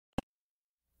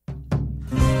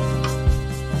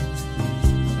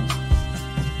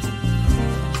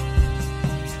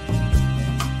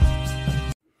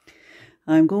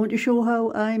I'm going to show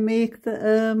how I make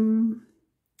the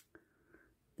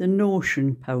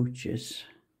notion pouches.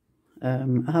 I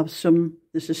have some,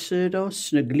 this is Surdor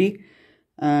Snuggly,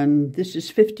 and this is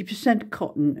 50%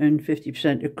 cotton and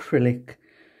 50% acrylic.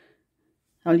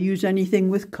 I'll use anything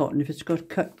with cotton if it's got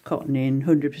cut cotton in,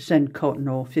 100% cotton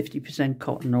or 50%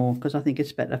 cotton, or because I think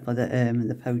it's better for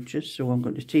the pouches. So I'm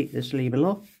going to take this label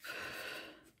off,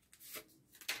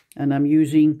 and I'm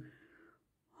using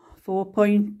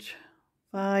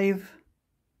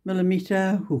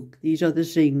 4.5mm hook. These are the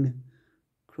Zing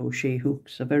crochet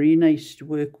hooks. They're very nice to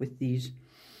work with these.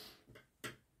 So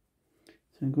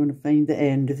I'm going to find the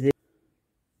end of this.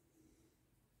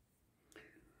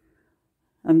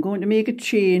 I'm going to make a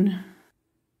chain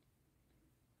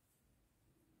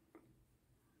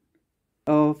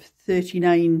of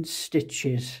 39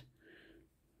 stitches.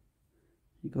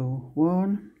 You go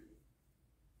 1,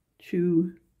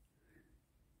 2,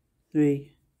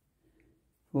 3,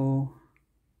 4,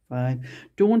 5.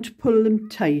 Don't pull them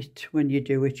tight when you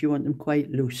do it. You want them quite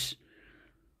loose.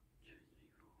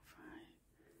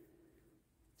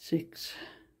 6,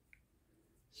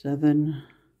 7,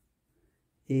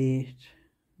 8,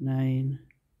 9,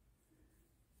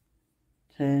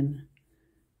 10.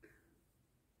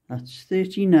 That's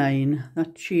 39.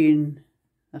 That chain,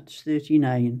 that's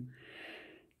 39.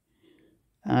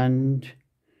 And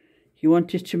you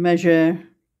want it to measure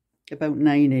about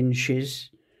 9 inches.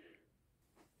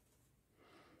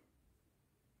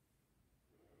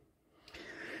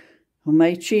 Well,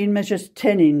 my chain measures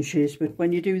 10 inches, but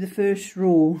when you do the first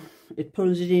row, it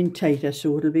pulls it in tighter,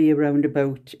 so it'll be around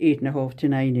about 8.5 to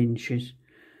 9 inches.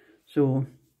 So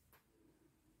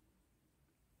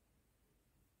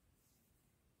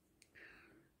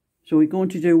we're going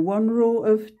to do 1 row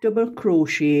of double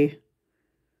crochet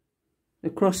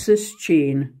across this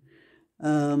chain.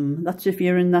 That's if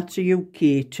you're in, that's a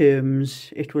UK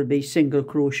terms. It will be single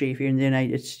crochet if you're in the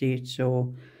United States.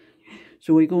 So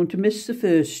we're going to miss the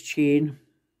first chain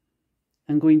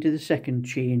and go into the second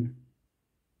chain.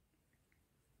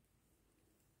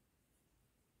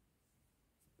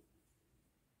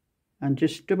 And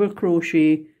just double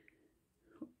crochet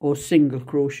or single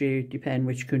crochet, depend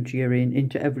which country you're in,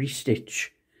 into every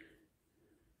stitch.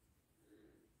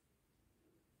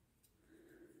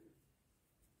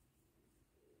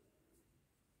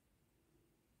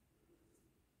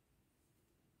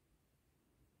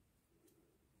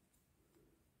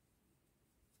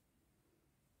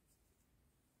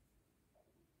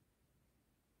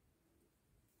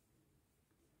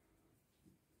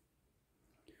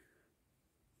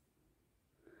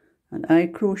 And I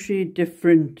crochet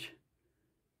different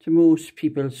to most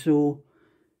people, so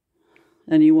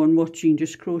anyone watching,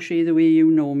 just crochet the way you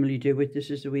normally do it.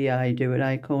 This is the way I do it.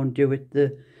 I can't do it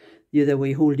the other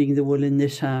way, holding the wool in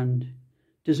this hand.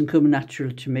 It doesn't come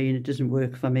natural to me and it doesn't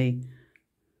work for me.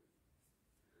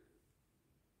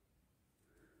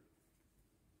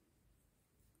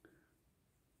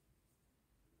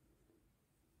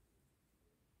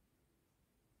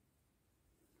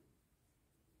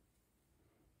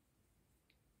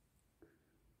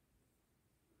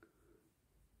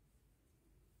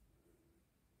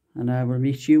 And I will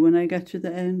meet you when I get to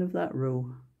the end of that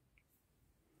row.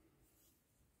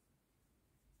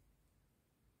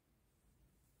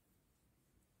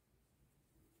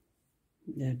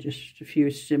 Yeah, just a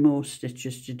few more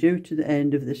stitches to do to the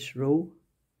end of this row.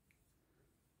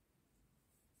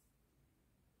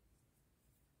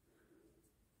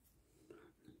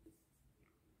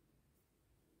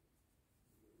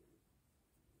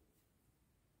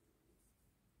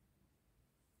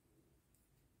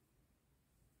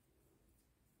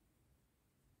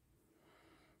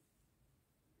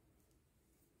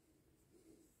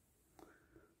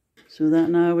 So that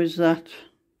now is that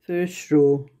first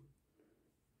row.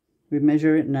 We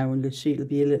measure it now and you'll see it'll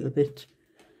be a little bit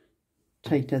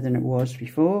tighter than it was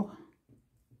before.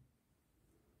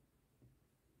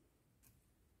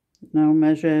 It now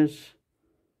measures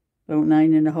about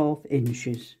 9.5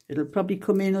 inches. It'll probably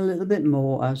come in a little bit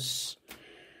more as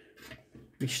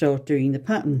we start doing the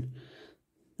pattern.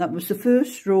 That was the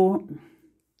first row,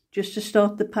 just to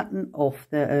start the pattern off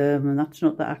there, and that's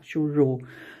not the actual row.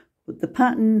 But the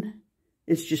pattern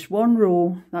is just 1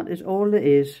 row, that is all it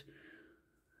is.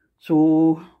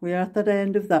 So we're at that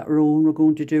end of that row and we're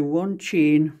going to do 1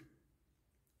 chain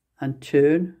and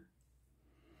turn.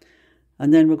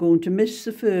 And then we're going to miss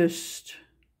the first,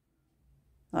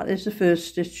 that is the first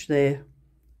stitch there.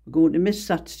 We're going to miss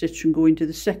that stitch and go into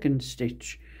the second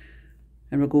stitch.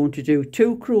 And we're going to do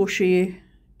 2 crochet,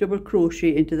 double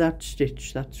crochet into that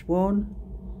stitch. That's 1,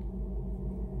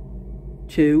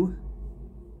 2,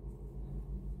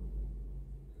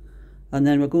 and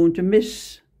then we're going to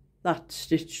miss that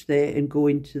stitch there and go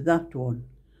into that one.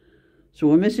 So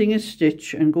we're missing a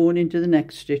stitch and going into the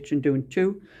next stitch and doing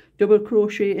 2 double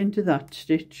crochet into that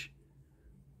stitch,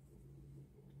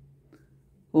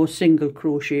 or single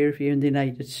crochet if you're in the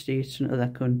United States and other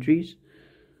countries.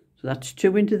 So that's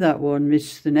 2 into that one,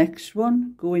 miss the next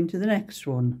one, go into the next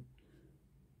one.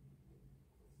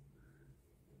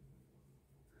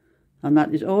 And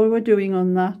that is all we're doing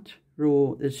on that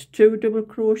row. There's 2 double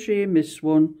crochet, miss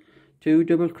 1, 2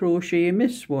 double crochet,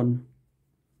 miss 1.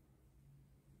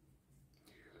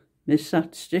 Miss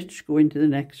that stitch, go into the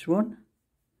next one.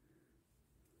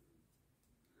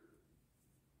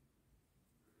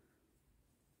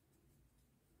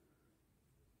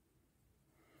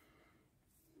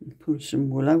 And pull some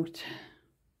wool out.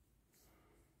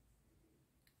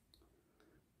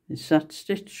 Miss that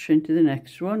stitch, into the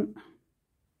next one.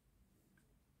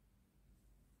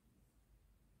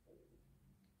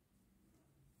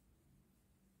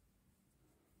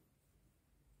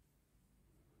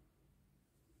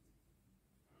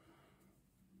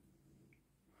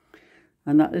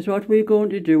 And that is what we're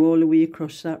going to do all the way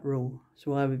across that row.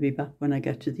 So I will be back when I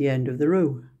get to the end of the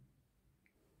row.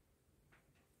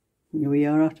 Here we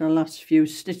are at our last few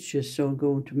stitches, so I'm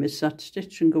going to miss that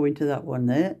stitch and go into that one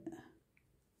there.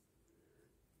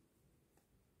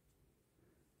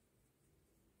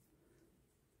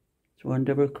 So 1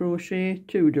 double crochet,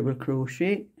 2 double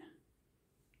crochet.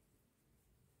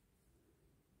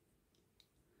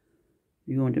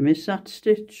 You're going to miss that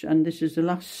stitch, and this is the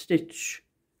last stitch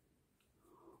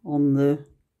on the,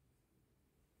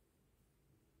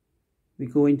 we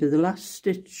go into the last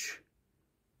stitch.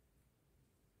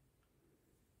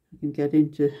 I can get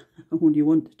into only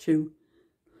 1 to 2.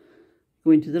 Go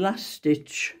into the last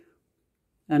stitch,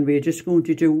 and we're just going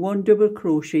to do 1 double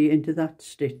crochet into that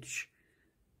stitch.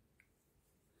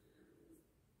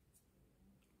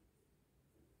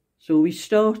 So we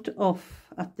start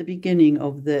off at the beginning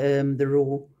of the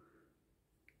row.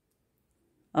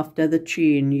 After the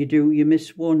chain, you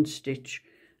miss 1 stitch,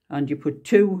 and you put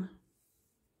 2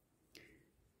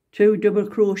 double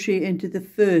crochet into the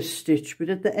first stitch, but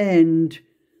at the end,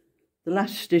 the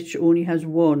last stitch only has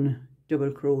 1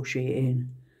 double crochet in.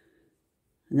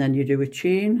 And then you do a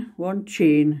chain, 1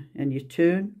 chain, and you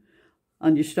turn,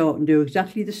 and you start and do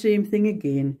exactly the same thing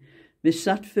again. Miss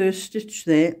that first stitch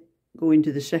there, go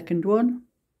into the second one.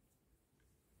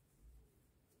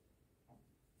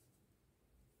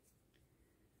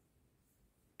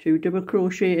 Two double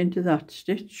crochet into that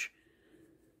stitch,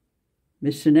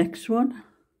 miss the next one,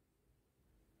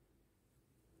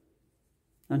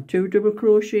 and 2 double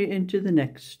crochet into the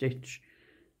next stitch.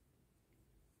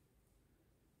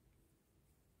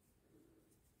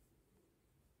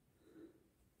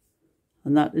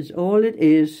 And that is all it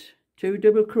is. 2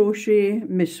 double crochet,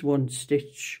 miss 1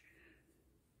 stitch,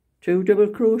 2 double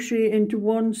crochet into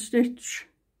 1 stitch,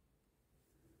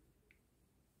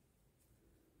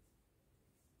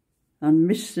 and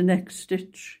miss the next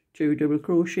stitch, 2 double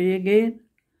crochet again,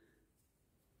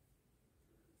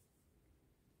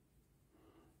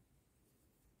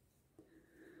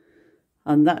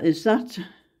 and that is that.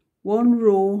 1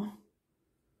 row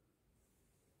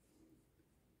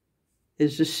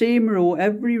is the same row,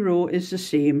 every row is the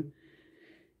same.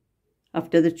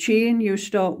 After the chain, you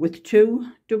start with 2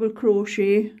 double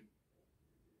crochet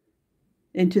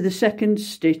into the second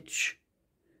stitch,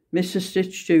 miss a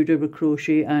stitch, 2 double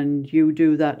crochet, and you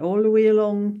do that all the way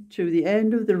along to the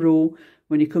end of the row.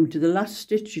 When you come to the last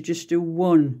stitch, you just do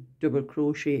 1 double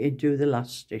crochet into the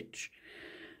last stitch,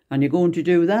 and you're going to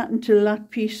do that until that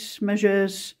piece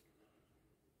measures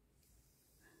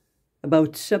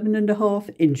about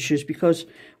 7.5 inches, because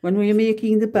when we're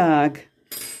making the bag,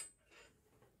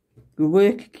 the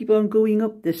work keep on going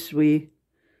up this way,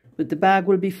 but the bag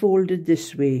will be folded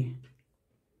this way,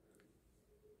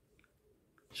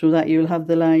 so that you'll have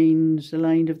the line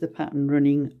of the pattern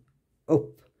running up.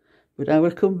 But I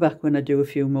will come back when I do a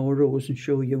few more rows and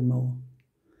show you more.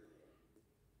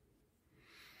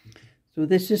 So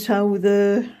this is how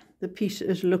the piece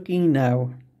is looking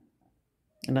now.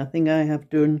 And I think I have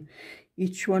done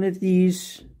each one of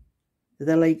these.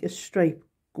 They're like a stripe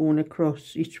going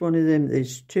across. Each one of them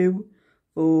is 2,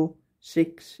 4,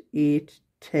 6, 8,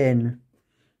 10.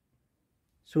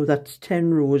 So that's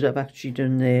 10 rows I've actually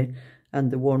done there. And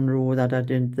the 1 row that I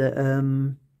did,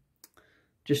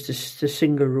 just a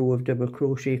single row of double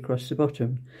crochet across the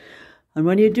bottom. And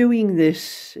when you're doing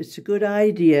this, it's a good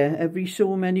idea every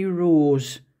so many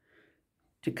rows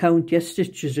to count your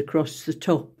stitches across the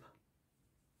top.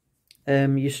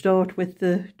 You start with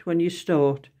when you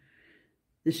start,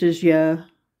 this is your,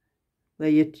 where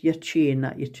your chain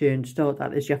that you turn, start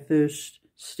that as your first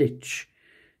stitch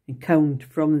and count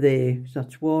from there. So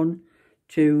that's 1,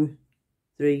 2,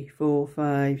 3, 4,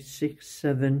 5, 6,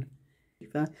 7,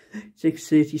 6,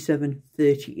 37,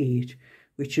 38,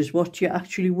 which is what you're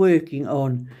actually working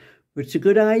on. But it's a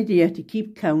good idea to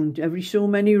keep count every so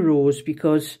many rows,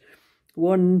 because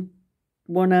one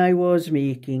I was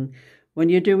making, when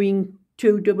you're doing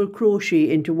 2 double crochet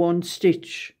into 1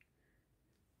 stitch,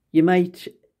 you might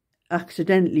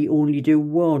accidentally only do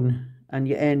 1 and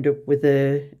you end up with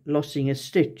losing a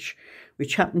stitch,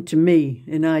 which happened to me,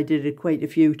 and I did it quite a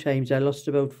few times. I lost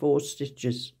about 4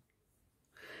 stitches,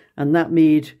 and that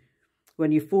made,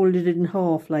 when you folded it in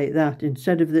half like that,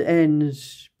 instead of the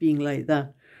ends being like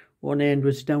that, one end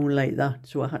was down like that,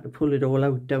 so I had to pull it all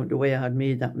out down to where I had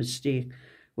made that mistake,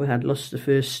 where I had lost the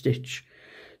first stitch.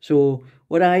 So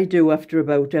what I do after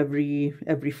about every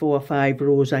 4 or 5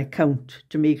 rows, I count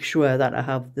to make sure that I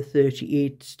have the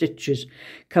 38 stitches,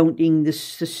 counting the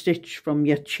stitch from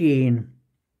your chain.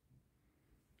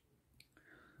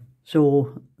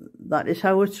 So that is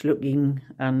how it's looking,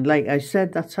 and like I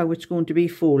said, that's how it's going to be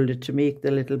folded to make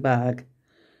the little bag.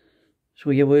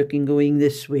 So you're working going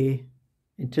this way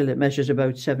until it measures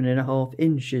about 7.5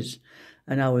 inches,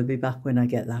 and I will be back when I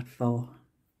get that far.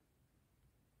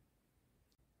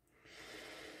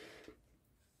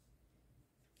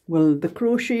 Well, the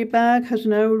crochet bag has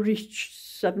now reached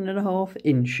 7.5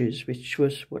 inches, which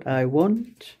was what I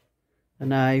want,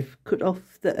 and I've cut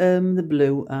off the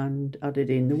blue and added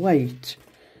in the white.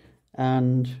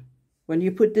 And when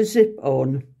you put the zip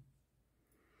on,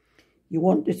 you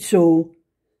want it so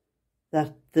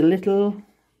that the little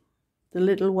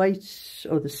whites,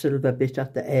 or the silver bit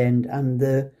at the end, and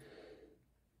the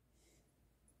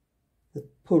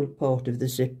pull part of the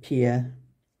zip here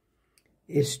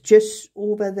is just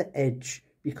over the edge,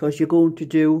 because you're going to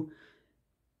do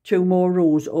 2 more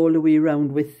rows all the way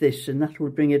around with this, and that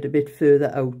will bring it a bit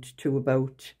further out to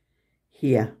about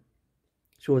here.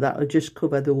 So that'll just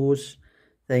cover those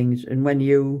things, and when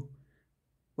you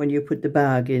put the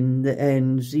bag in, the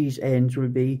ends, these ends will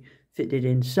be fitted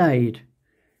inside.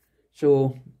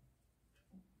 So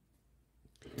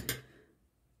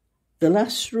the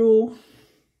last row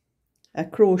I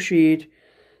crocheted,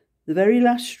 the very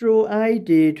last row I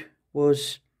did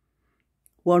was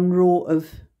 1 row of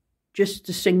just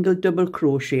a single double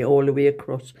crochet all the way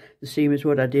across, the same as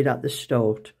what I did at the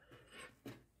start.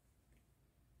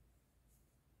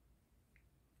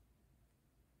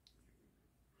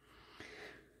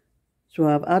 So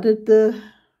I've added the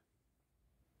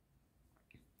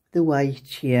white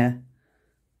here.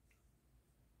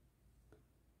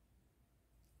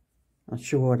 Not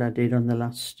sure what I did on the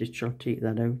last stitch, I'll take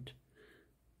that out.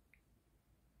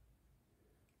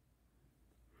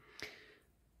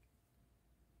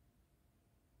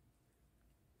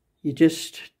 You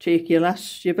just take your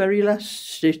very last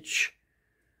stitch,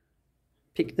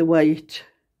 pick the white,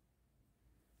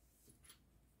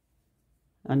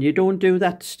 and you don't do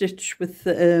that stitch with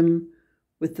the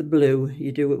blue,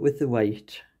 you do it with the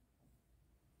white.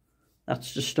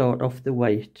 That's to start off the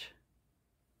white.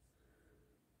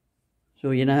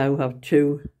 So you now have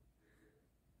two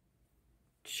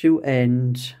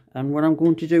ends, and what I'm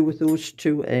going to do with those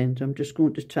 2 ends, I'm just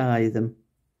going to tie them.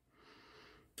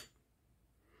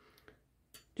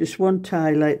 Just 1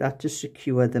 tie like that to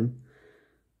secure them.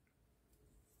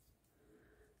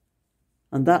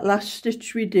 And that last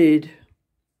stitch we did,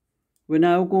 we're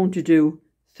now going to do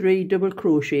 3 double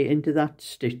crochet into that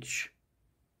stitch.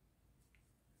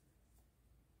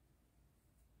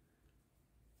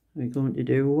 We're going to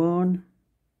do 1,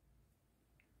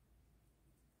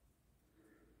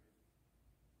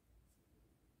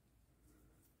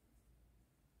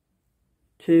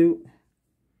 2,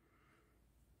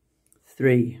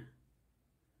 3.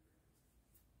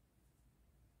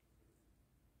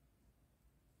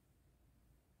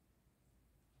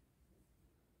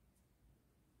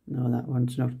 No, that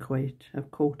one's not quite.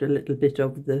 I've caught a little bit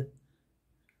of the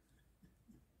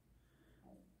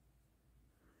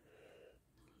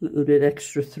little bit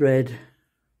extra thread.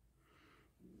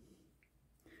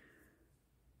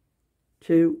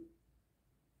 2,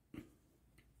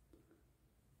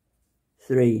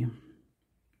 3.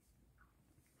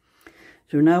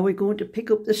 So now we're going to pick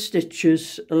up the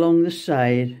stitches along the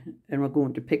side, and we're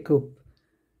going to pick up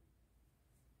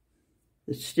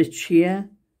the stitch here,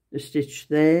 the stitch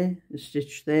there, the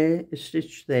stitch there, the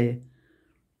stitch there,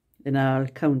 and I'll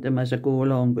count them as I go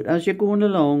along. But as you're going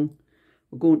along,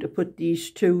 we're going to put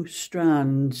these 2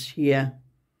 strands here,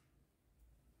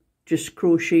 just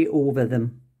crochet over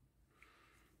them.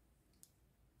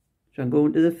 So I'm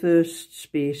going to the first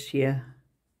space here,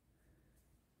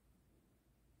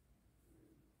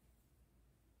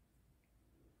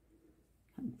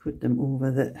 put them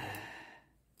over the,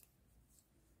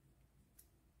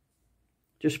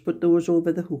 just put those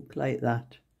over the hook like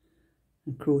that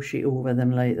and crochet over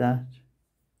them like that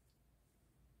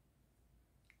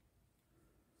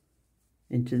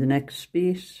into the next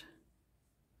space.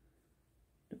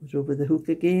 Those over the hook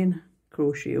again,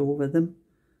 crochet over them.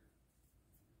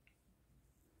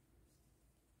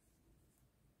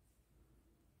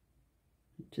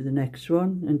 To the next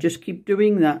one, and just keep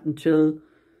doing that until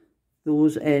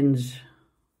those ends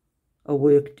are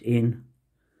worked in.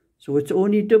 So it's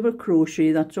only double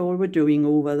crochet, that's all we're doing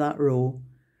over that row.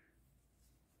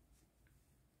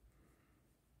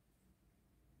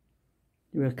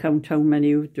 We'll count how many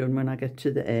you've done when I get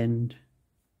to the end.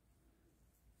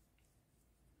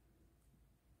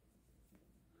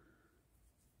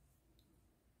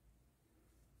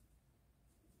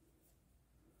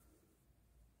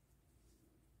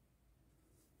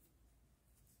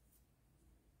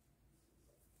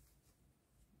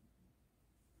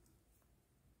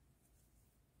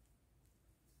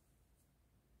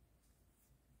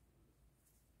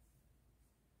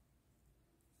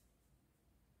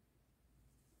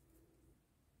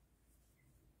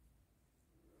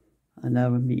 And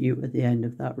now I'll meet you at the end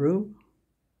of that row.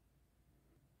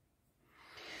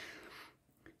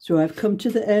 So I've come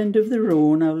to the end of the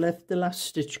row and I've left the last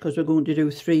stitch because we're going to do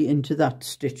 3 into that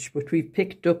stitch. But we've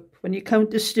picked up, when you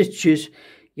count the stitches,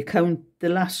 you count the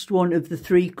last one of the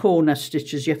 3 corner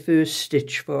stitches, your first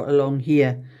stitch for along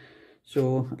here.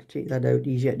 So I'll take that out,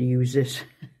 easier to use this.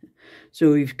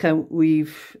 So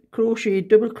we've crocheted,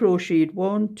 double crocheted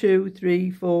 1, 2,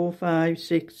 3, 4, 5,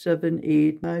 6, 7,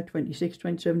 8, 9, 26,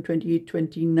 27, 28,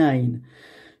 29.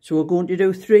 So we're going to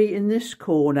do 3 in this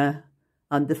corner,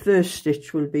 and the first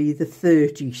stitch will be the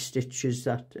 30 stitches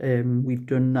that we've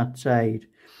done that side.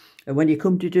 And when you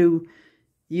come to do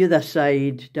the other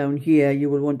side down here, you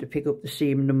will want to pick up the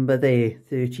same number there,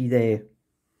 30 there.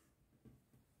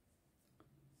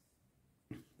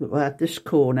 We're at this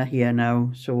corner here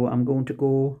now, so I'm going to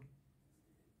go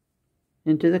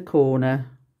into the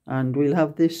corner and we'll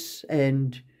have this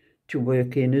end to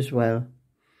work in as well.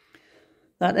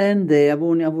 That end there, I've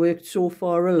worked so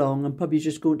far along, I'm probably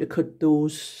just going to cut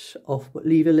those off, but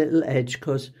leave a little edge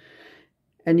because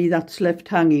any that's left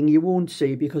hanging you won't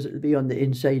see because it'll be on the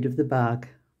inside of the bag.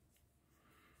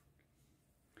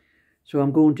 So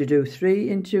I'm going to do 3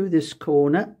 into this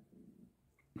corner.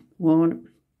 1,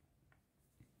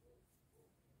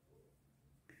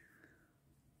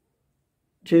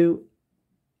 2,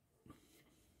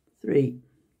 3.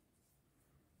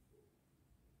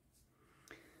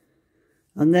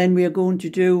 And then we are going to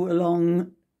do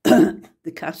along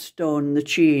the cast on the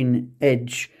chain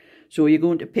edge. So you're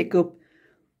going to pick up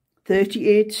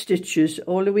 38 stitches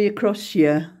all the way across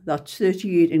here. That's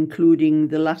 38 including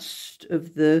the last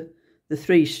of the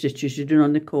 3 stitches you done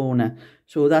on the corner.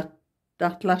 So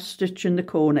that last stitch in the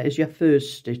corner is your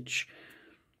first stitch.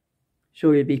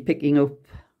 So you'll be picking up,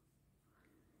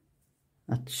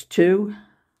 that's 2,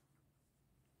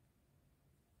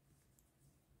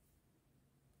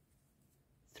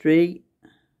 3.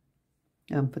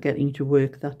 I'm forgetting to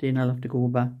work that in, I'll have to go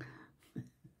back.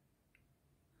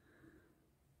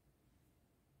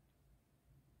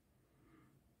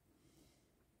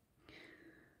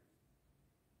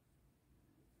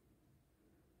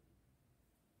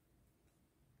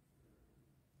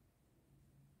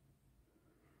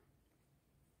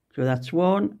 So that's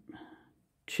 1,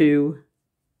 2,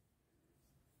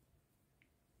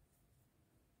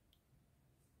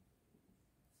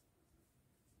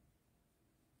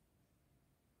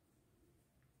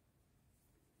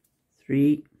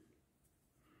 3,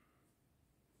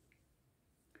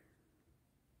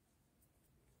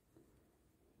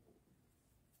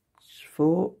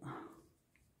 4,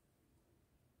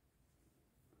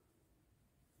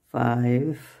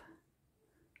 5,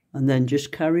 and then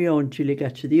just carry on till you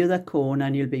get to the other corner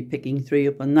and you'll be picking 3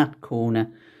 up on that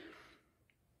corner.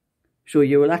 So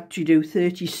you will actually do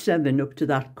 37 up to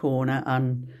that corner,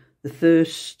 and the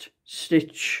first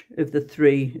stitch of the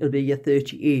 3 will be your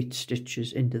 38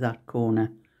 stitches into that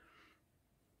corner.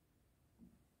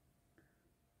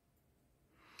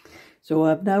 So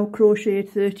I've now crocheted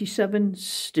 37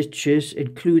 stitches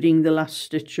including the last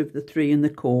stitch of the 3 in the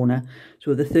corner.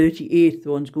 So the 38th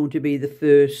one's going to be the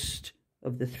first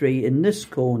of the 3 in this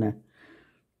corner.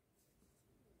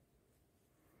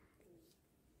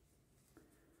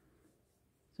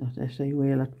 So as I say,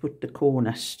 well, I'd put the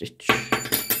corner stitch.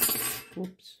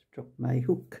 Oops, dropped my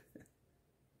hook.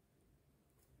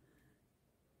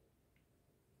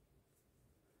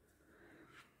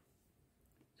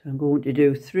 So I'm going to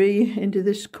do 3 into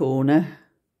this corner.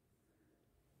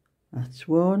 That's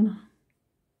 1,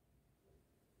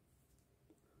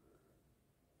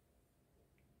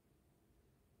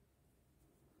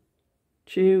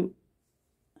 2,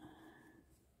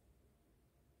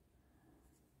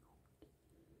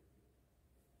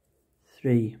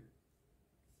 3.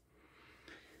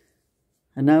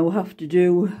 And now we'll have to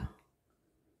do,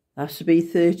 has to be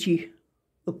 30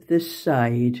 up this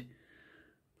side,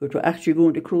 but we're actually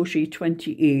going to crochet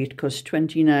 28 because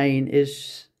 29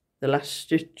 is the last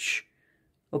stitch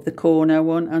of the corner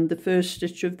one and the first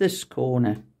stitch of this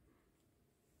corner.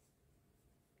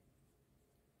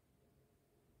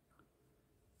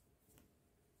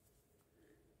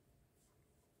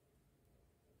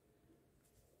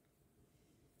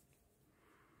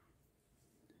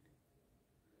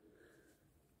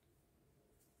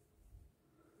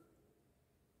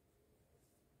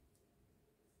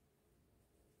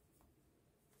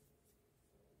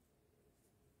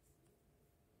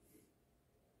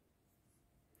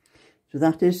 So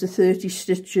that is the 30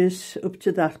 stitches up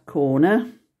to that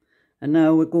corner, and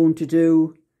now we're going to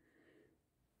do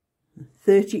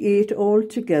 38 all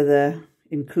together,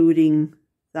 including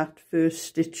that first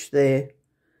stitch there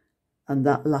and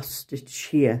that last stitch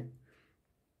here.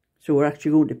 So we're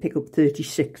actually going to pick up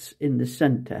 36 in the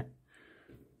centre.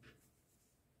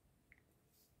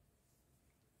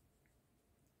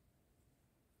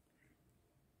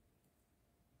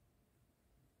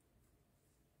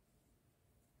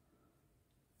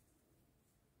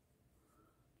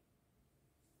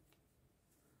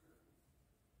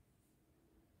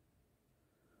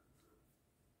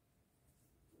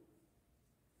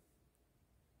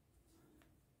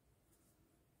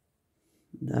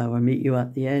 Now I'll meet you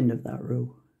at the end of that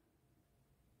row.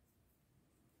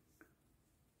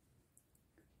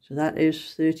 So that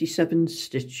is 37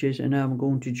 stitches, and now I'm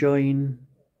going to join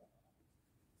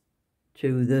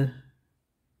to the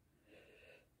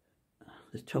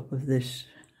top of this.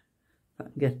 If I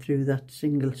can get through that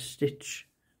single stitch.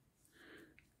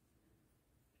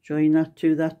 Join that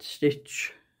to that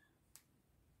stitch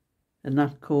in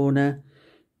that corner,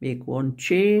 make 1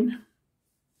 chain,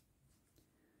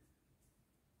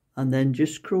 and then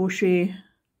just crochet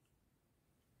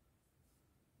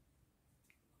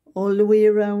all the way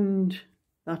around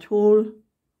that hole.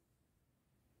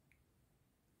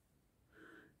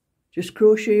 Just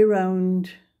crochet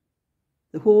around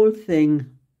the whole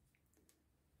thing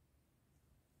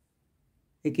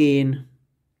again,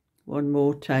 one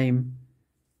more time.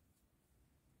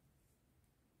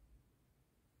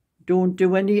 Don't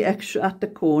do any extra at the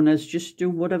corners, just do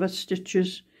whatever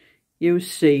stitches you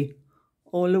see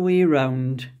all the way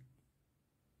around.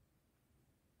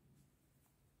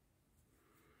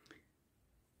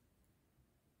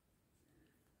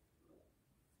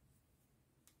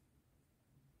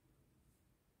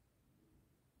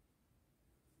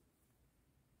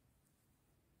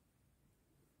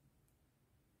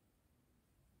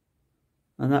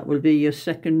 And that will be your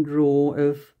second row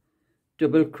of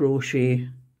double crochet.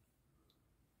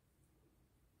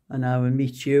 And I will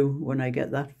meet you when I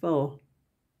get that far.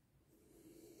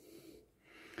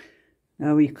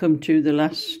 Now we come to the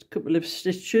last couple of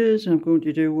stitches. I'm going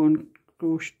to do 1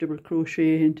 double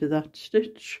crochet into that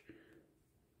stitch,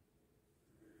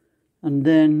 and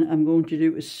then I'm going to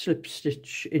do a slip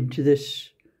stitch into this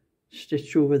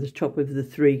stitch over the top of the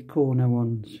 3 corner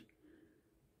ones.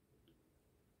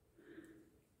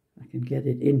 I can get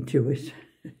it into it.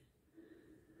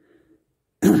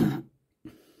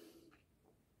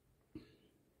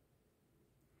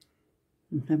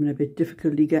 I'm having a bit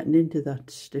difficulty getting into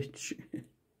that stitch.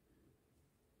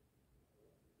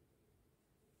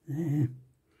 There.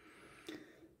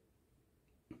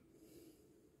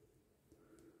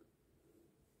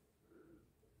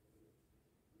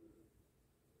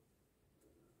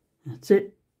 That's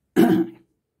it. And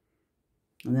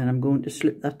then I'm going to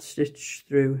slip that stitch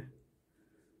through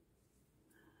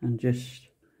and just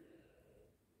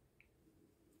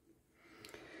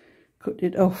cut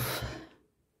it off.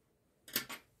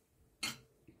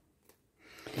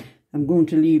 I'm going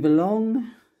to leave a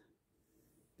long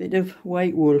bit of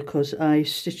white wool because I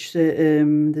stitch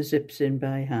the zips in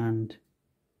by hand.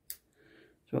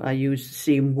 So I use the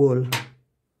same wool.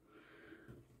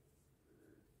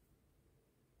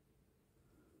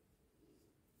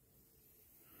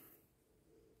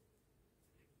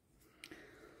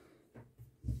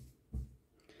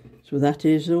 So that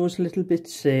is those little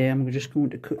bits there. I'm just going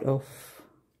to cut off.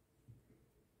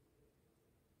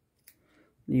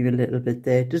 Leave a little bit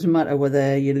there. It doesn't matter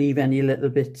whether you leave any little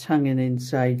bits hanging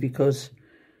inside because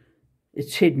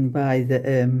it's hidden by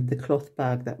the cloth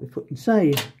bag that we put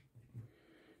inside.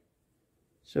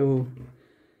 So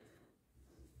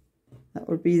that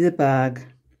will be the bag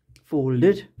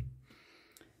folded,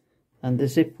 and the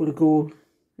zip will go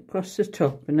across the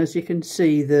top. And as you can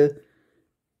see, the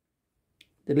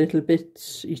the little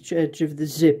bits, each edge of the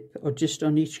zip, or just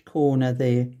on each corner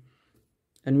there.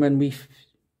 And when we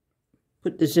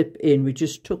put the zip in, we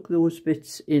just tuck those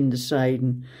bits in the side,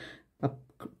 and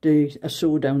I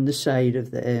sew down the side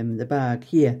of the bag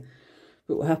here.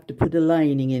 But we'll have to put a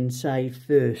lining inside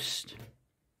first.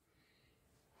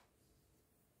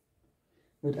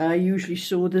 But I usually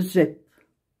sew the zip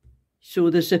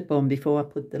on before I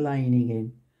put the lining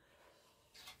in.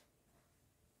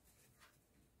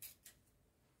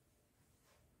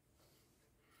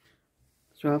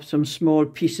 So I have some small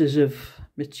pieces of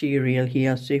material here.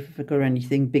 I'll see if I've got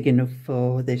anything big enough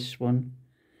for this one.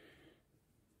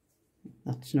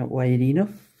 That's not wide enough.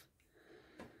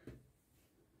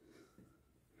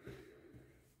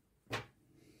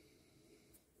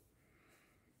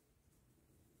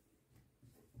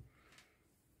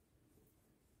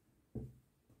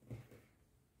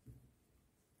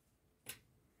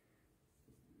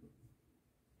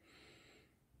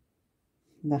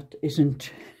 That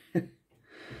isn't,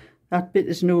 that bit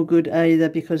is no good either,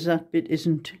 because that bit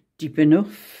isn't deep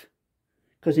enough,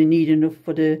 because you need enough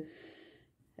for the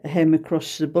hem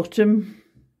across the bottom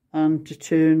and to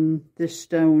turn this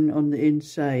down on the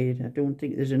inside. I don't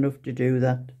think there's enough to do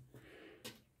that.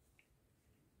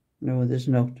 No, there's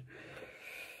not.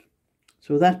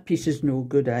 So that piece is no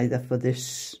good either for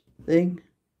this thing.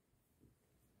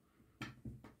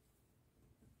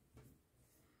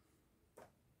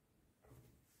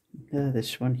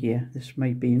 This one here, this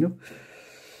might be enough.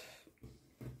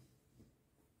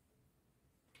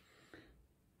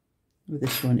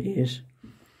 This one is.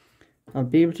 I'll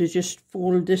be able to just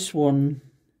fold this one,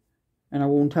 and I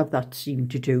won't have that seam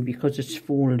to do because it's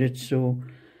folded. So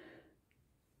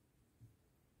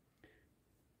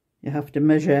you have to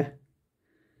measure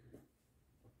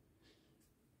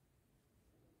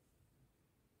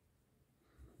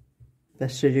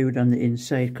best to do it on the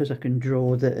inside, because I can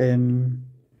draw the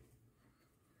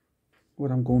what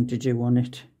I'm going to do on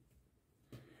it.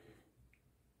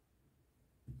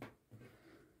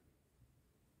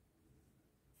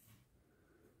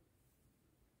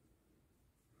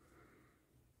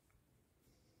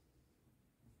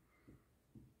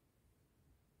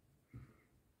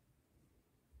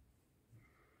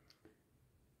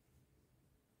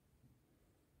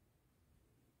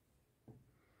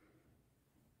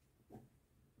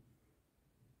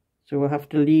 So I have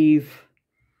to leave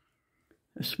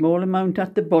a small amount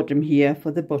at the bottom here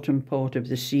for the bottom part of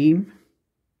the seam.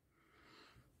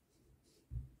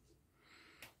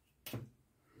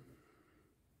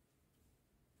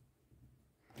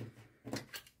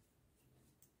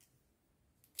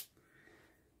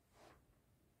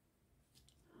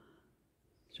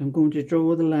 So I'm going to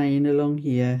draw the line along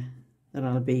here that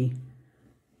I'll be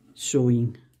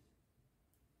sewing.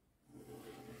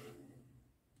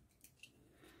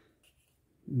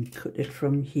 And cut it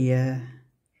from here.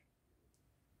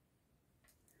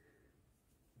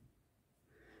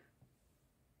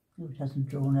 Oh, it hasn't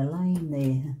drawn a line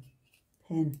there.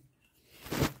 Pen.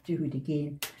 Do it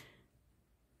again.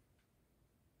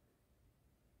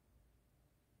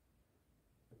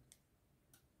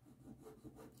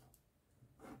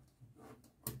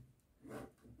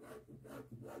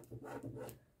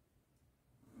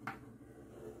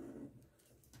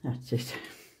 That's it.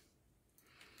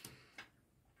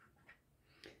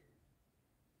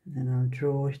 And then I'll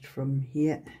draw it from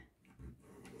here.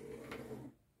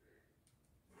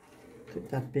 Cut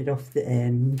that bit off the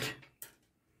end.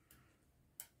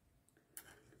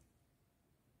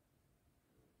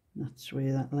 That's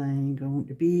where that line going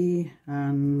to be,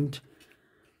 and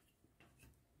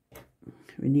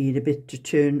we need a bit to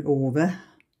turn over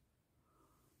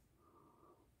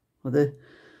for the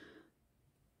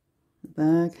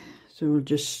bag, so we'll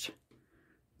just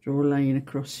draw a line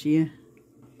across here.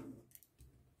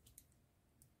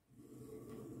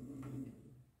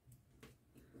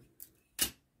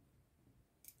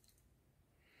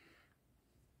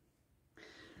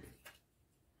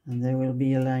 And there will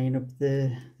be a line up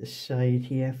the side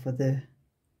here for the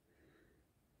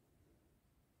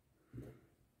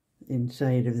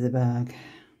inside of the bag.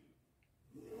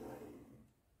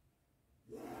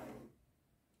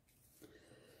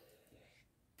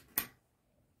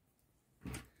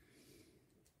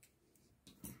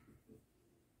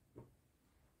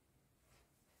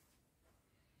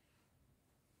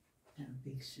 Now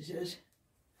big scissors.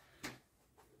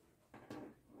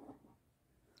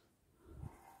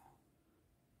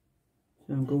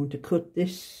 So I'm going to cut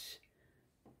this,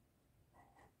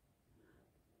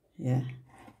 yeah,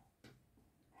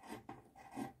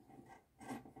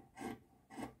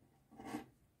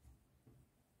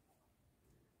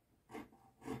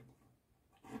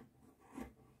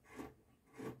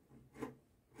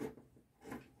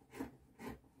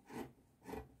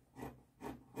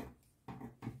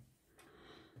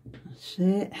 That's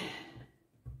it.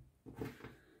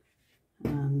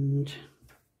 And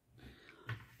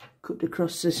cut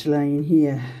across this line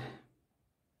here.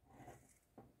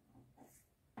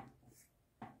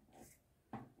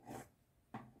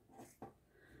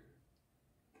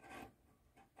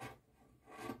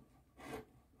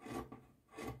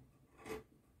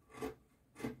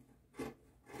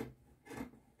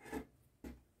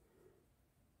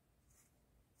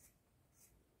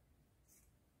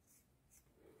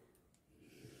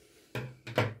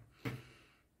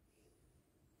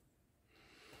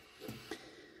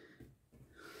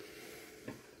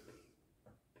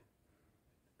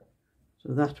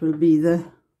 So that will be the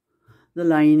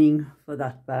lining for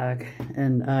that bag.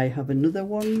 And I have another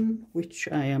one which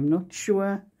I am not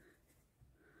sure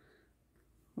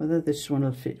whether this one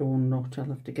will fit or not. I'll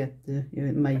have to get the, yeah,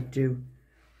 it might do.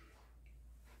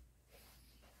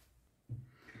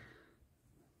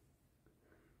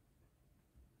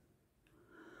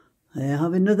 I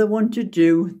have another one to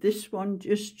do. This one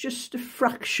just a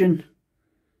fraction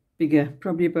bigger,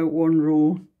 probably about 1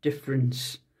 row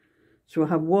difference. So I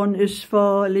have one is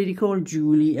for a lady called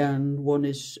Julie and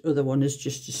other one is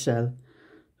just to sell.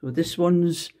 So this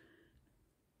one's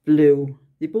blue.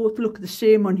 They both look the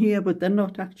same on here, but they're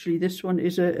not actually. This one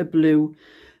is a blue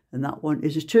and that one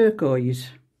is a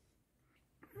turquoise.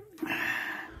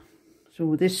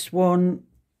 So this one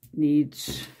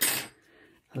needs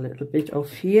a little bit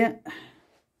off here.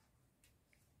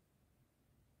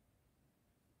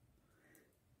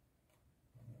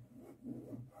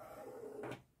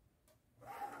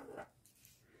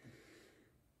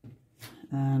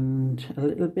 And a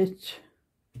little bit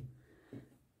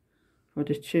for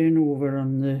the turnover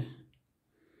on the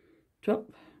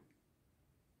top.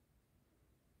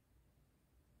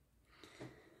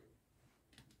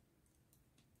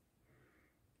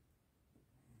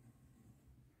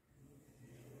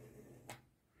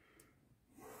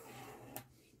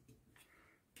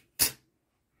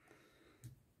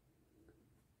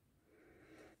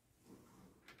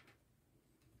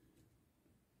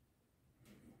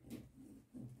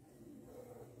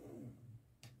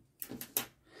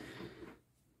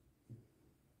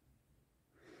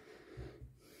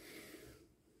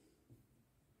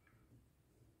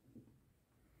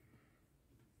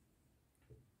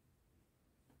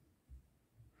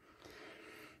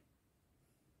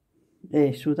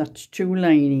 There, so that's 2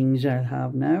 linings I'll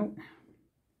have now.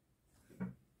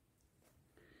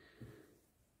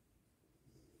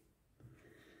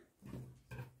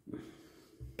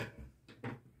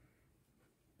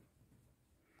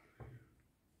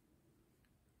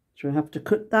 So I have to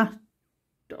cut that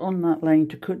on that line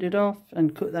to cut it off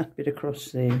and cut that bit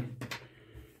across there.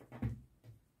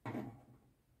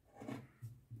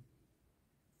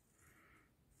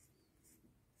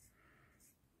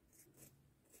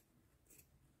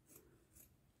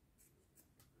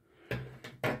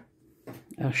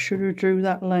 I should have drew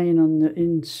that line on the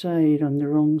inside, on the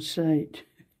wrong side.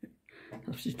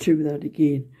 I'll have to do that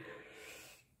again.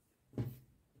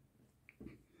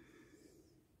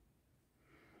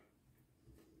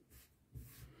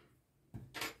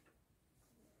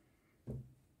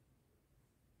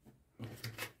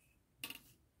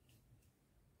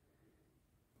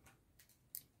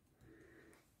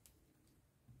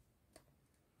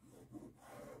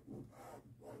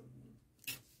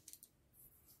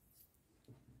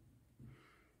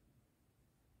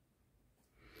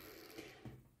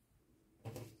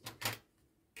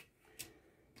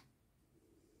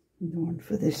 The one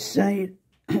for this side,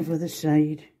 for the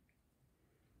side.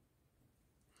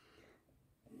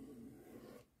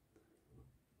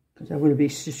 Because I will be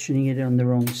stitching it on the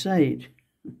wrong side.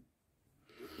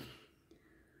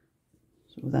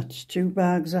 So that's 2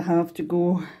 bags I have to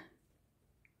go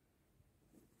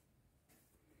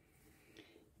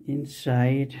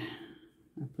inside.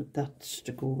 I put that's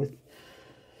to go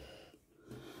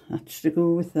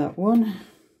with that one.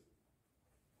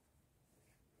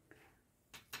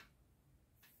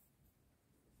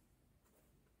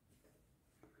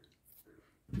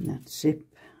 And that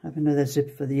zip, I have another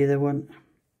zip for the other one.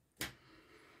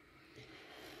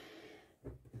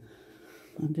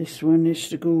 And this one is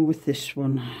to go with this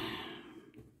one.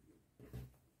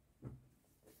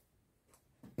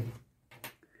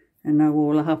 And now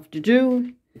all I have to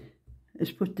do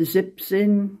is put the zips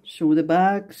in, sew the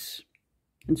bags,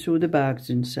 and sew the bags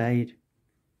inside.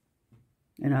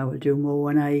 And I will do more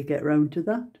when I get round to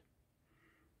that.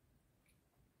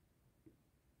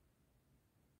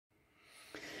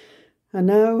 And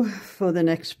now for the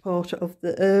next part of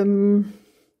the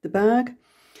bag.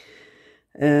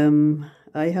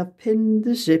 I have pinned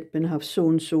the zip and have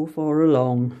sewn so far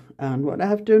along, and what I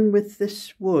have done with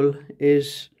this wool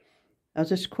is,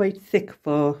 as it's quite thick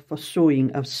for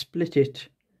sewing, I've split it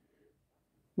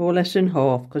more or less in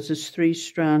half because there's 3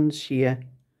 strands here.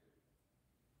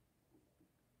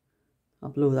 I'll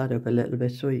blow that up a little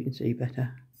bit so you can see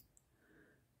better.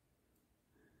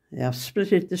 Yeah, I've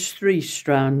split it, there's 3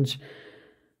 strands,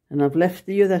 and I've left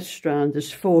the other strand,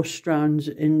 there's 4 strands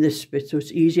in this bit, so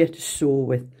it's easier to sew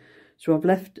with. So I've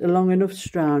left a long enough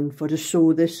strand for to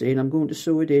sew this in. I'm going to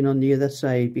sew it in on the other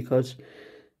side because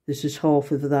this is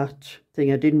half of that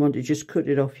thing. I didn't want to just cut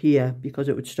it off here because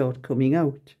it would start coming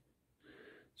out.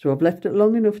 So I've left it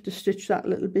long enough to stitch that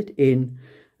little bit in.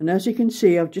 And as you can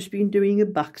see, I've just been doing a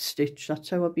back stitch. That's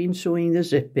how I've been sewing the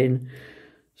zip in.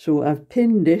 So I've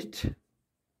pinned it.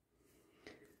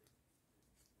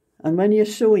 And when you're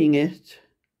sewing it,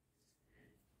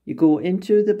 you go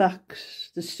into the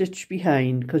stitch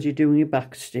behind because you're doing a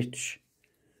back stitch.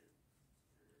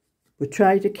 But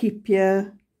try to keep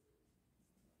your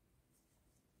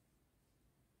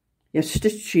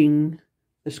stitching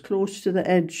as close to the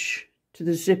edge, to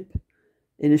the zip,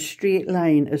 in a straight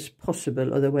line as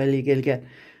possible. Otherwise you'll get,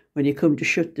 when you come to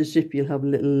shut the zip, you'll have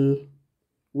little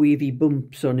wavy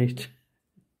bumps on it.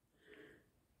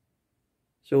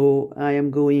 So I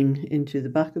am going into the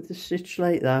back of the stitch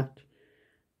like that,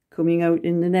 coming out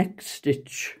in the next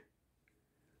stitch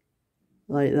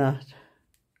like that.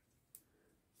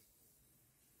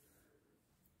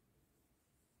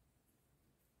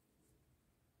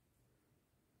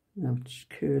 Now it's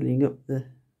curling up the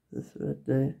thread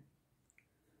there.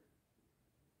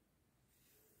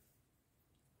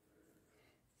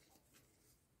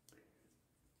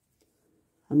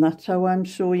 And that's how I'm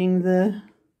sewing the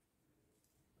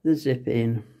zip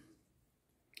in.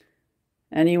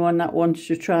 Anyone that wants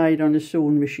to try it on a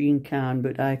sewing machine can,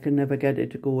 but I can never get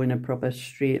it to go in a proper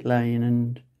straight line,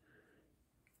 and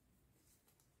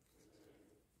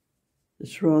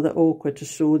it's rather awkward to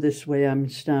sew this way I'm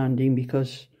standing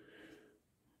because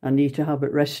I need to have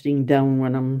it resting down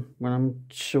when I'm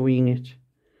sewing it.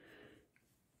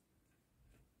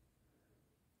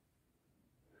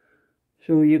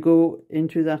 So you go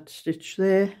into that stitch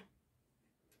there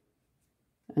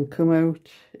and come out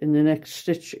in the next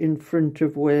stitch in front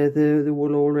of where the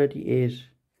wool already is.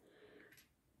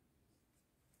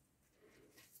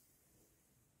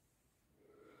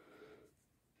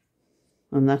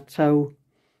 And that's how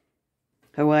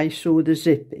I sew the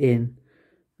zip in.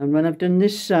 And when I've done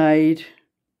this side,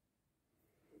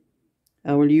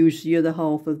 I will use the other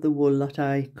half of the wool that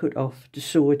I cut off to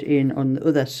sew it in on the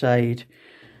other side.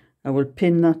 I will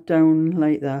pin that down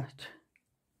like that.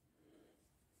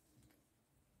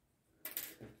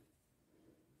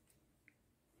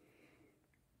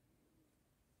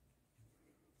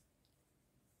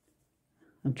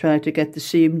 And try to get the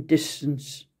same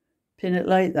distance. Pin it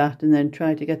like that and then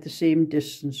try to get the same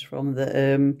distance from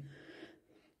the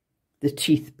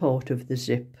teeth part of the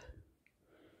zip.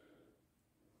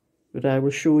 But I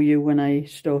will show you when I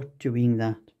start doing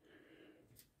that.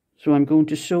 So I'm going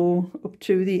to sew up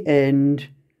to the end.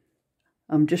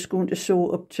 I'm just going to sew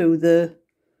up to the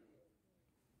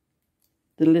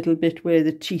little bit where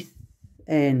the teeth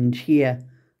end here.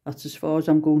 That's as far as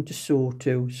I'm going to sew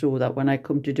to, so that when I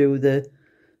come to do the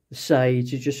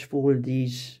sides, you just fold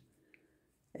these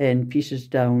end pieces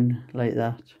down like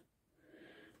that.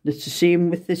 It's the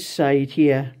same with this side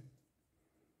here.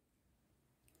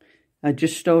 I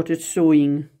just started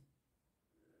sewing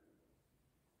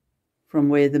from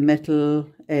where the metal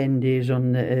end is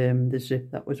on the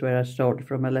zip. That was where I started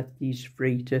from. I left these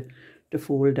free to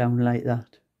fold down like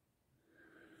that.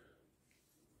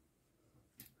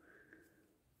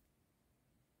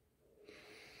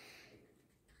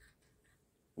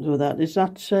 So that is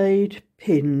that side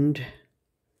pinned,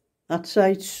 that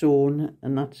side sewn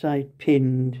and that side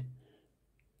pinned.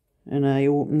 And I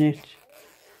open it.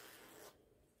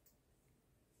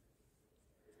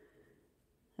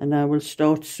 And I will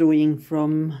start sewing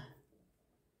from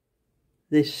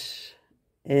this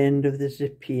end of the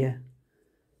zip here,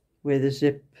 where the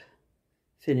zip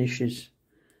finishes.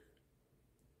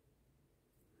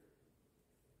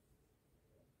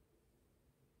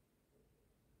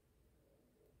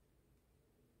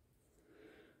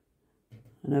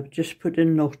 And I've just put a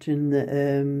knot in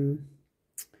the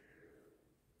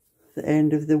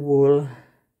end of the wool.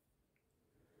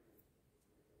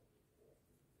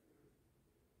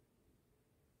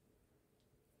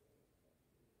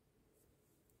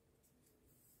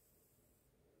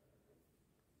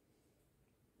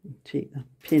 Take that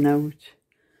pin out.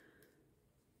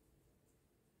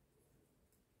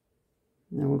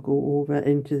 Now we'll go over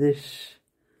into this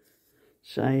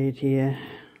side here.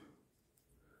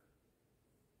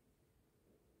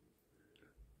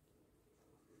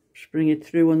 Just bring it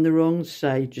through on the wrong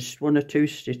side, just 1 or 2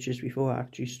 stitches before I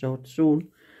actually start sewing,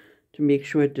 to make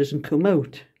sure it doesn't come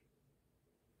out.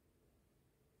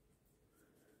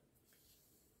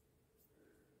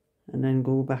 And then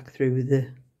go back through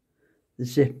the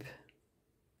zip.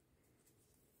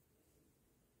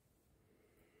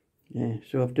 Yeah,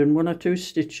 so I've done 1 or 2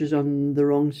 stitches on the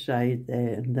wrong side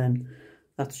there, and then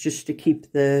that's just to keep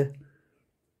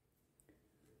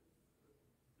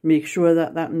make sure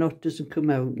that that knot doesn't come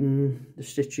out and the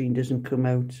stitching doesn't come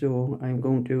out. So I'm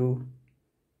going to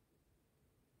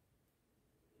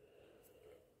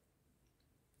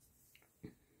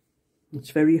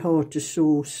it's very hard to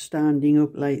sew standing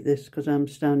up like this, because I'm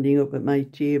standing up at my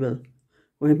table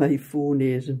where my phone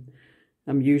is, and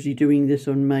I'm usually doing this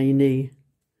on my knee.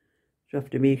 So I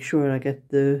have to make sure I get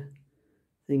the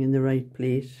thing in the right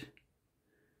place.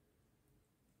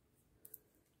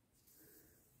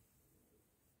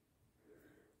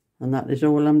 And that is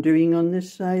all I'm doing on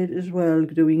this side as well,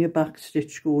 doing a back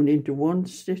stitch, going into 1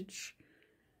 stitch,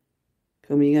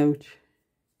 coming out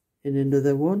in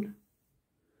another one,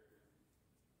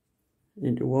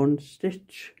 into 1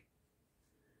 stitch,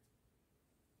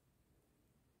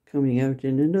 coming out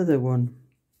in another one.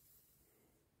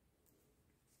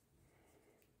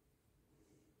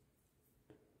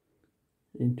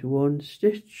 Into 1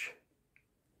 stitch,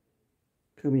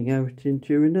 coming out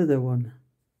into another one.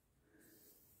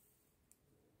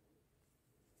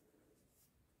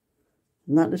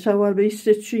 And that is how I'll be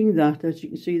stitching that. As you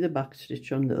can see, the back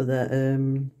stitch on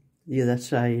the other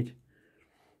side.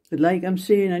 But like I'm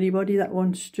saying, anybody that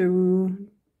wants to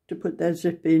put their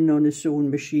zip in on a sewing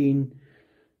machine,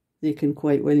 they can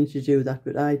quite willing to do that.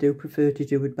 But I do prefer to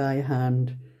do it by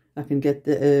hand. I can get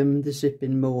the zip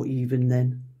in more even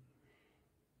then.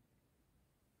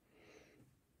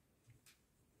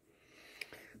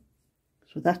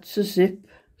 So that's the zip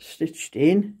stitched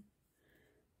in.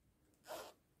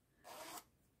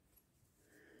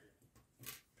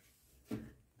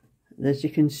 And as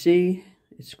you can see,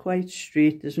 it's quite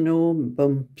straight, there's no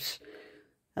bumps.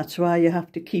 That's why you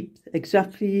have to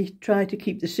try to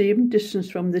keep the same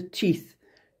distance from the teeth.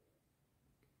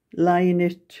 Line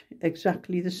it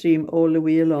exactly the same all the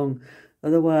way along.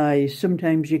 Otherwise,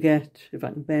 sometimes you get, if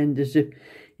I can bend the zip,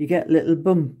 you get little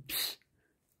bumps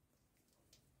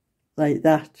like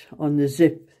that on the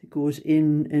zip. It goes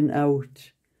in and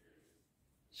out.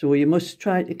 So you must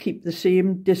try to keep the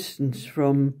same distance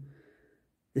from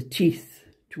the teeth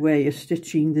to where you're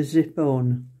stitching the zip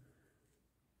on.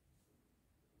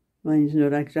 Mine's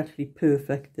not exactly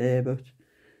perfect there, but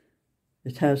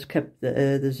it has kept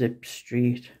the zip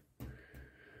straight.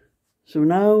 So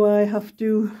now I have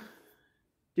to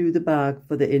do the bag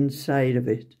for the inside of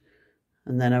it,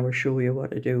 and then I will show you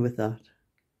what to do with that.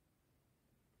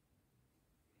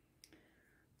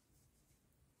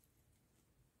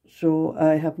 So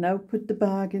I have now put the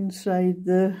bag inside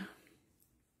the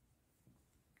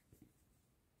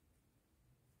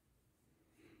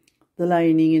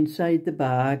lining inside the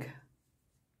bag.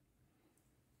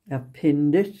 I've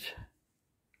pinned it,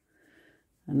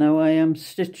 and now I am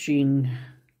stitching.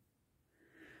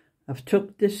 I've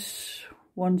tucked this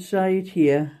one side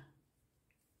here.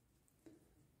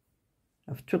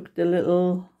 I've tucked the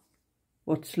little,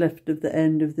 what's left of the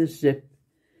end of the zip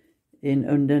in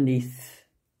underneath,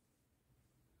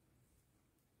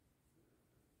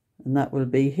 and that will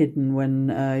be hidden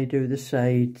when I do the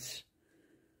sides.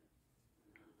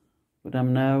 But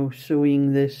I'm now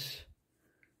sewing this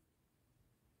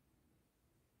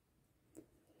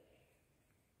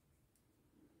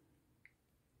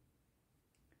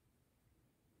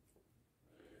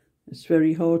It's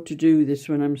very hard to do this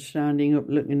when I'm standing up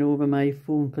looking over my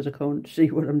phone, because I can't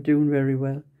see what I'm doing very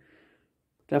well.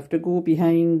 But I have to go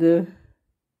behind the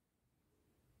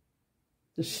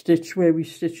stitch where we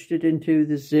stitched it into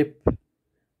the zip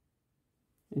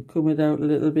and come it out a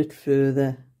little bit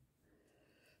further.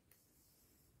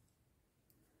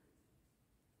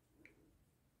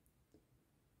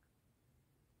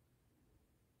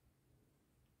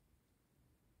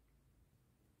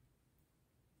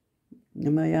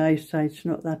 And my eyesight's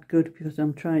not that good because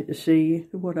I'm trying to see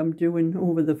what I'm doing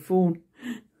over the phone.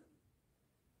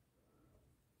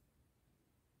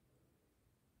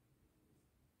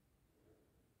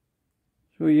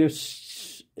 So you're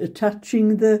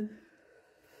attaching the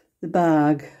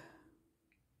bag,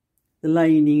 the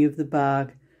lining of the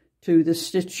bag, to the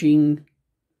stitching.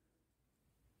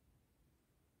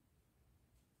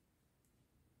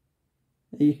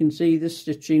 You can see the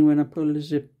stitching when I pull the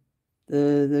zip,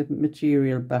 the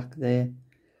material back there.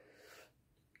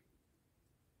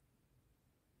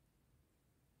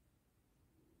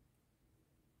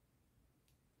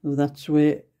 So that's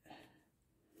where,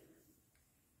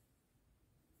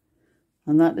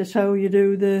 and that is how you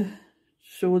do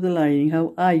sew the lining,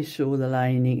 how I sew the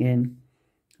lining in.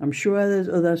 I'm sure there's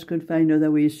others could find other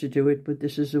ways to do it, but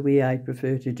this is the way I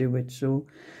prefer to do it. So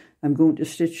I'm going to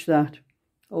stitch that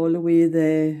all the way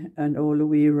there and all the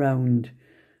way around.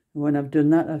 When I've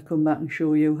done that, I'll come back and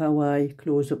show you how I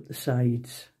close up the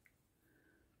sides.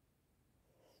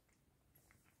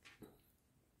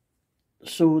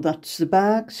 So that's the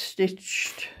bag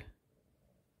stitched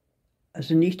as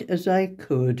neat as I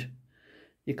could.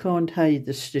 You can't hide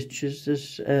the stitches,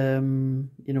 as you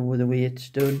know, the way it's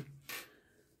done.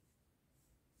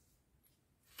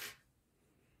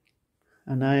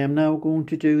 And I am now going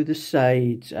to do the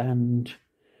sides, and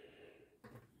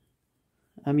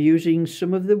I'm using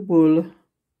some of the wool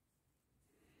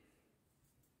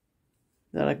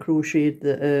that I crocheted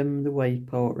the white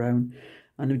part round,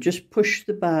 and I've just pushed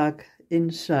the bag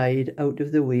inside out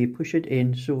of the way, push it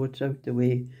in so it's out the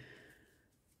way.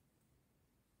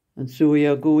 And so we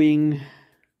are going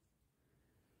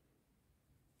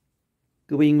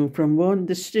from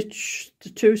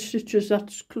the two stitches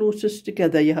that's closest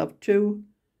together. You have two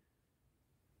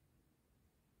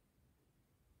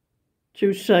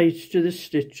sides to the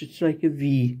stitch. It's like a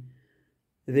V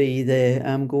there.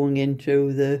 I'm going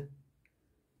into the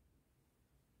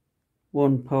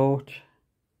one part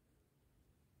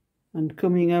and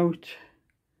coming out.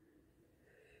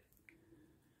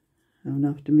 I'll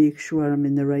have to make sure I'm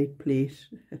in the right place.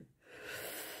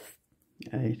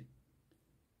 Right.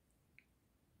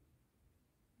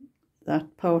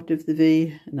 That part of the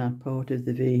V and that part of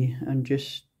the V, and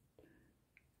just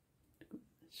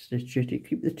stitch it. You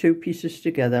keep the two pieces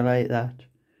together like that.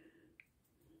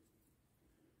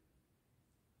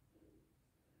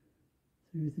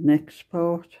 Through the next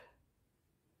part.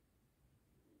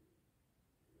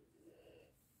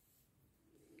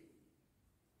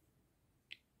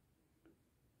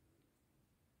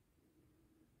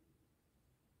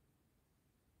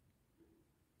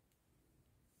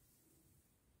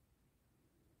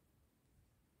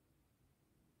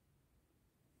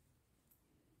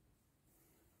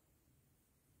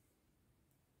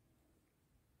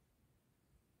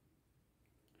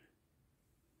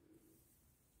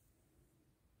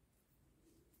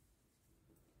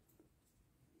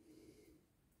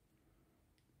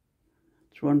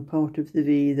 One part of the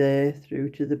V there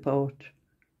through to the part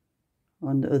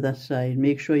on the other side.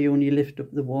 Make sure you only lift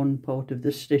up the one part of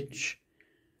the stitch.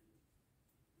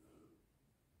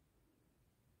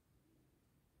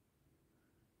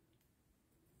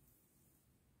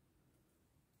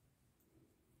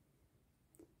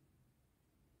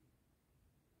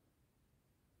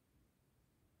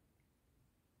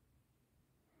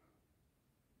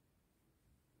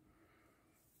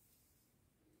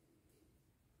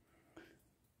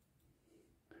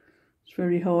 It's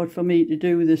very hard for me to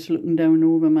do this looking down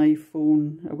over my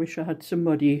phone. I wish I had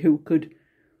somebody who could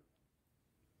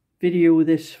video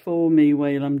this for me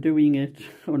while I'm doing it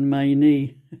on my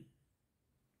knee.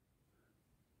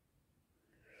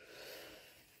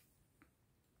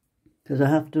 Because I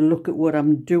have to look at what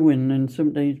I'm doing, and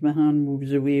sometimes my hand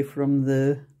moves away from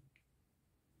the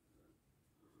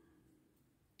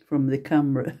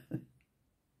camera.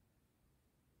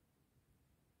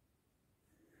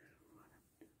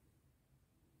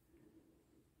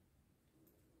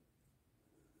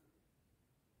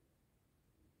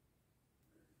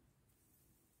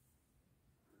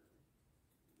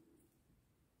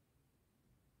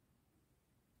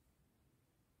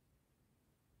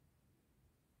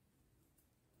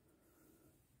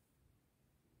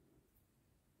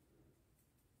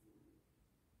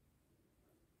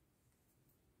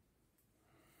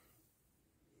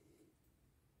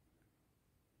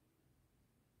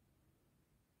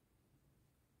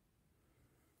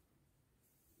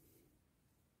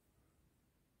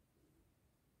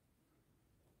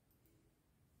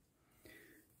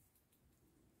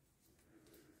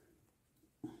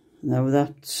 Now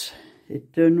that's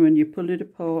it done. When you pull it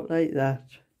apart like that,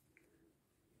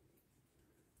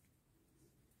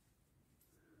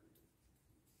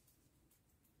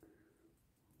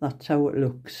 that's how it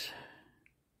looks.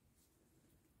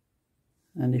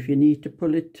 And if you need to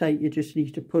pull it tight, you just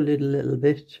need to pull it a little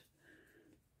bit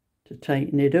to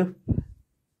tighten it up.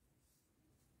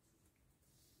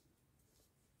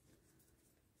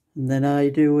 And then I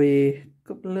do a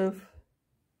couple of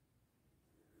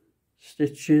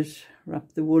stitches,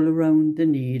 wrap the wool around the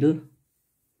needle.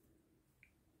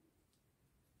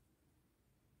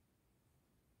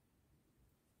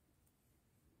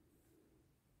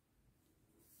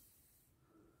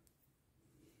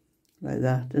 Like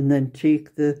that, and then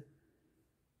take the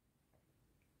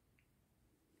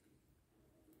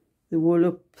the wool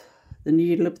up, the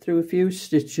needle up through a few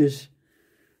stitches.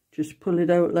 Just pull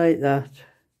it out like that.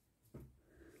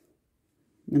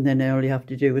 And then all you have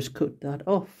to do is cut that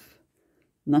off.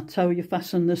 And that's how you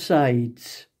fasten the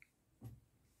sides.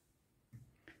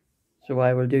 So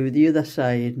I will do the other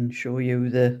side and show you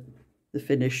the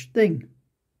finished thing.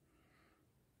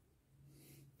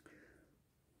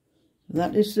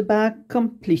 That is the bag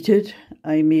completed.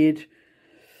 I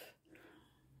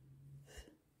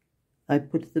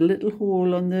put the little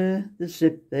hole on the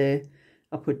zip there.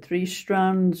 I put 3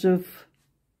 strands of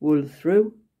wool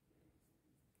through.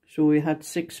 So we had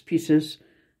 6 pieces,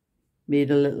 made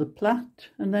a little plait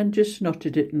and then just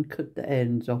knotted it and cut the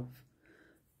ends off.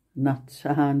 And that's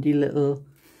a handy little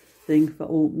thing for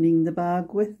opening the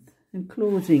bag with and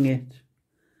closing it.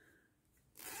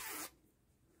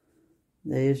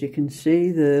 There, as you can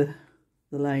see, the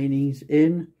lining's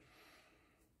in.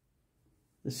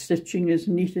 The stitching as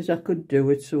neat as I could do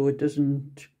it, so it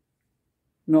doesn't,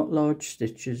 not large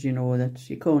stitches, you know, that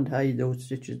you can't hide those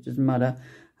stitches, doesn't matter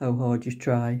how hard you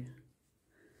try.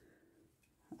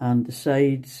 And the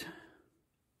sides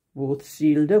both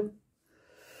sealed up.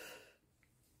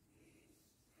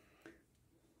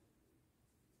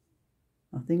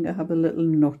 I think I have a little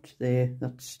knot there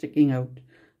that's sticking out.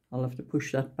 I'll have to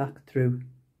push that back through.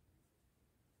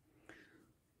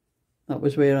 That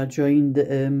was where I joined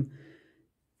the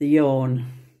yarn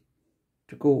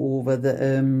to go over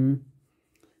the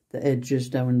edges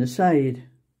down the side.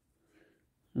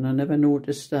 And I never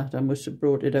noticed that. I must have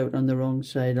brought it out on the wrong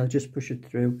side. I'll just push it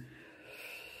through.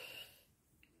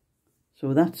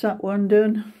 So that's that one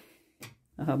done.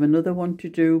 I have another one to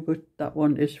do, but that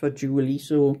one is for Julie,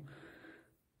 so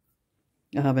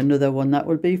I have another one that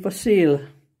will be for sale.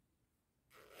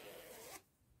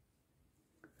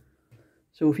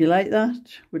 So if you like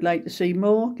that, would like to see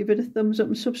more, give it a thumbs up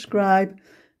and subscribe,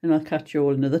 and I'll catch you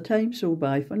all another time. So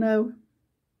bye for now.